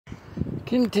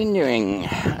Continuing,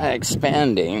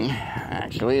 expanding,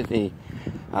 actually, the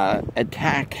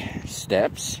attack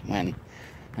steps when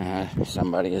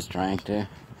somebody is trying to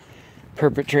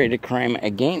perpetrate a crime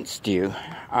against you.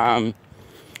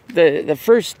 The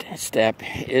first step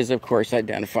is, of course,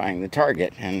 identifying the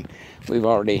target, and we've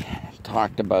already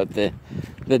talked about the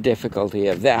difficulty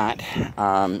of that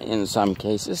in some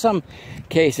cases. Some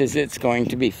cases it's going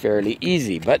to be fairly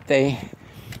easy, but they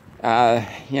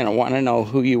want to know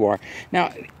who you are.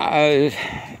 Now,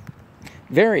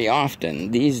 very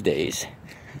often these days,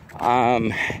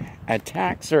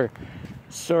 attacks are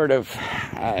sort of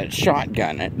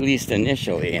shotgun, at least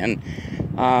initially, and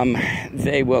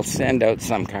they will send out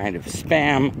some kind of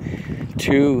spam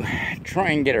to try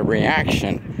and get a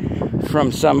reaction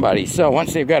from somebody. So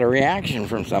once they've got a reaction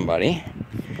from somebody,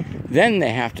 then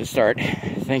they have to start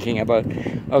thinking about,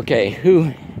 okay,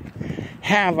 who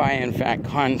have I in fact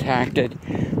contacted?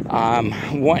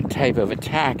 What type of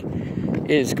attack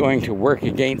is going to work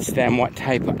against them? What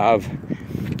type of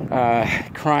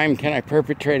crime can I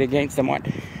perpetrate against them? What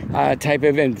type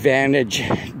of advantage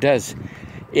does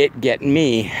it get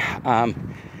me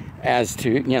as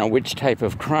to, which type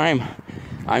of crime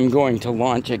I'm going to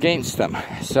launch against them?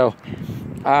 So,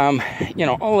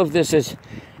 all of this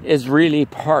is really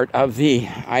part of the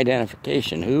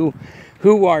identification.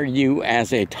 Who are you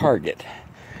as a target?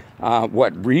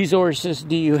 What resources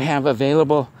do you have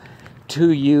available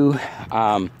to you?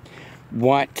 How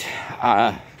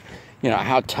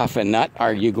tough a nut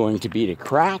are you going to be to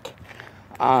crack?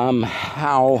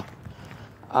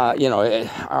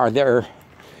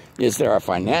 Is there a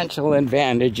financial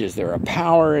advantage? Is there a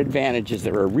power advantage? Is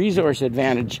there a resource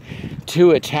advantage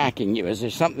to attacking you? Is there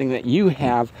something that you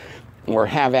have or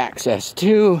have access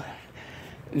to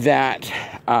that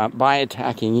by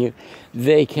attacking you,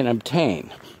 they can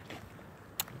obtain?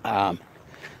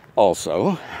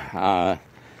 Also, how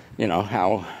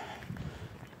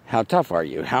tough are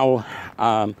you? How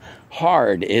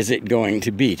hard is it going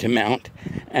to be to mount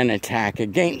an attack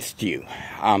against you?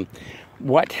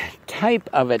 What type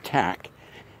of attack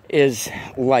is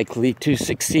likely to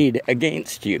succeed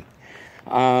against you?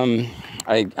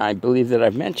 I believe that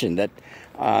I've mentioned that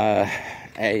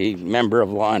a member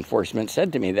of law enforcement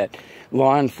said to me that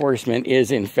law enforcement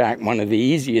is, in fact, one of the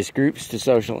easiest groups to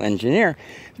social engineer,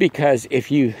 because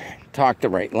if you talk the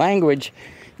right language,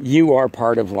 you are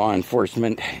part of law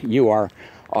enforcement. You are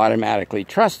automatically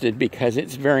trusted because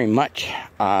it's very much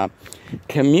a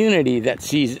community that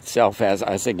sees itself as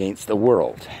us against the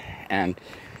world. And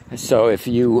so if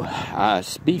you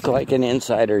speak like an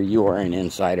insider, you are an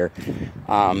insider.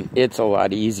 It's a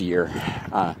lot easier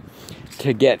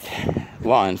to get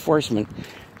law enforcement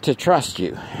to trust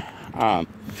you.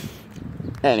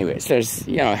 Anyways,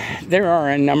 there are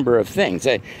a number of things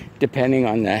depending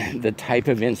on the type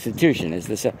of institution. Is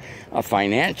this a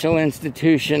financial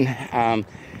institution?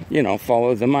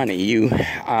 Follow the money. You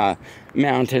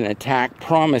mount an attack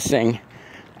promising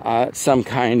some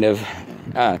kind of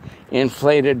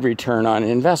inflated return on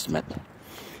investment.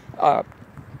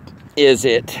 Is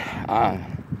it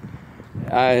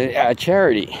a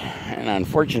charity? And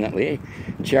unfortunately,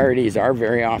 charities are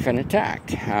very often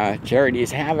attacked.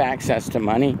 Charities have access to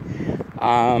money.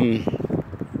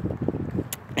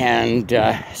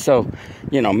 So,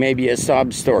 maybe a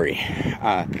sob story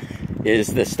is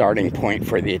the starting point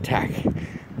for the attack.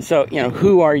 So,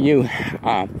 who are you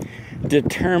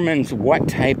determines what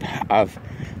type of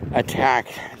attack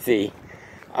the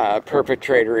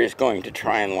perpetrator is going to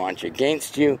try and launch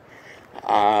against you.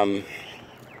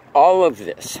 All of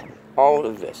this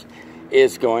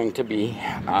is going to be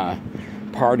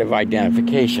part of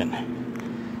identification.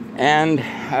 And,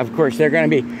 of course, they're going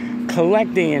to be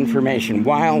collecting information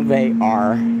while they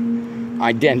are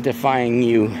identifying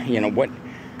you. What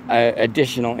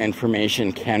additional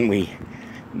information can we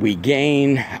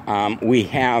gain? We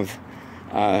have,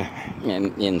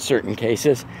 in certain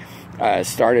cases,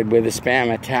 started with a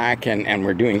spam attack, and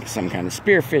we're doing some kind of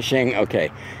spear phishing.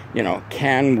 Okay,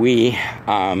 can we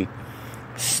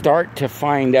start to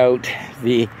find out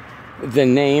the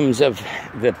names of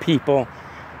the people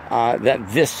that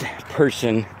this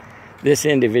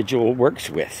individual works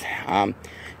with?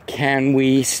 Can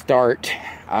we start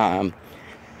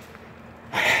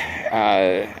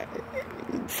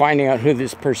finding out who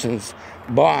this person's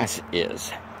boss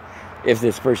is? If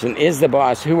this person is the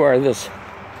boss, who are this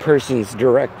person's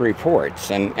direct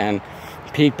reports and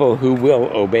people who will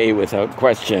obey without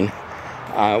question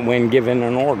when given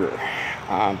an order?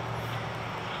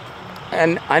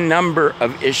 And a number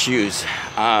of issues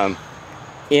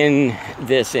in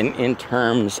this in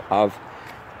terms of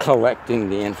collecting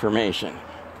the information.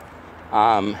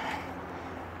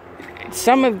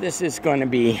 some of this is going to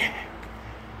be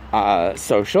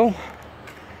social.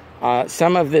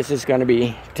 Some of this is going to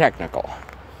be technical.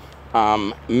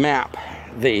 Map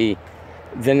the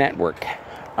network.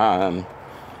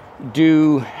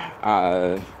 Do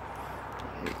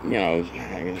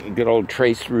good old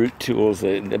trace route tools,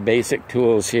 the basic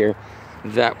tools here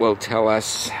that will tell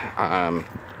us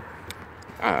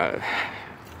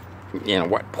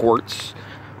what ports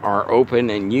are open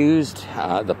and used.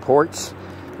 The ports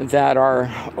that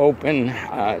are open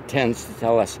tends to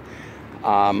tell us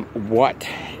what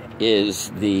is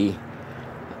the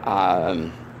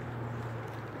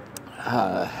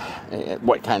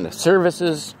what kind of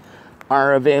services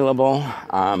are available.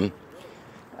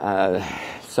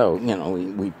 So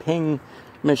we ping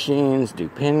machines, do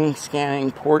ping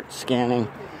scanning, port scanning,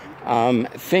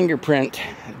 fingerprint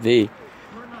the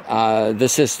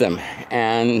system,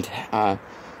 and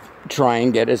try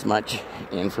and get as much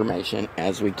information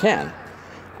as we can.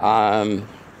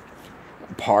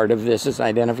 Part of this is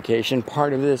identification.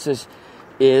 Part of this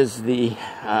is the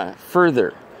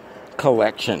further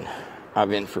collection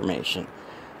of information.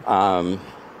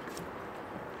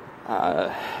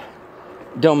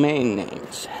 Domain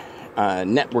names,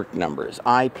 network numbers,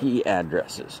 IP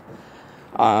addresses,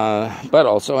 but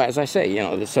also, as I say,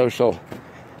 the social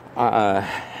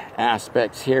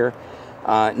aspects here,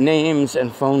 names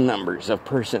and phone numbers of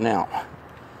personnel.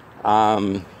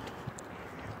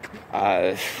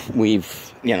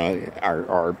 We've,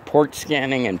 our port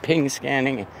scanning and ping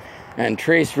scanning and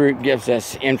traceroute gives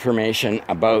us information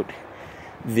about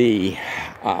the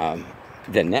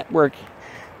network,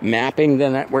 mapping the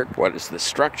network, what is the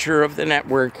structure of the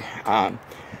network,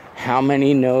 how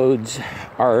many nodes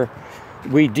are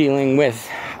we dealing with,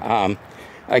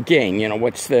 again,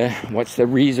 what's the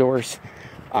resource,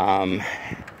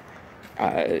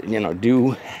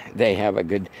 do they have a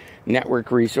good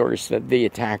network resource that the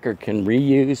attacker can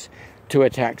reuse to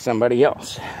attack somebody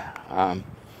else,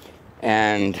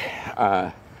 and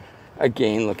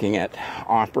again, looking at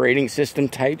operating system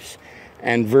types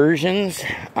and versions,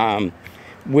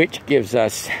 which gives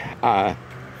us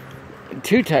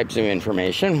two types of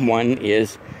information. One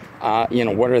is,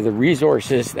 what are the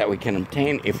resources that we can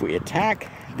obtain if we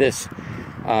attack this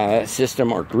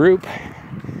system or group,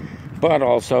 but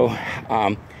also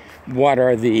what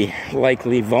are the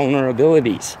likely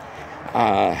vulnerabilities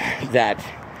that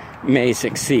may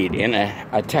succeed in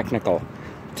a technical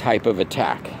type of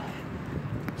attack.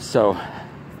 So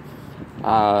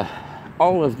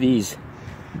all of these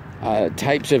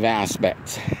types of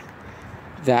aspects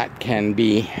that can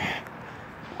be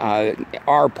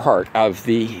are part of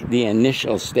the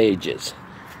initial stages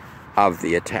of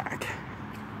the attack.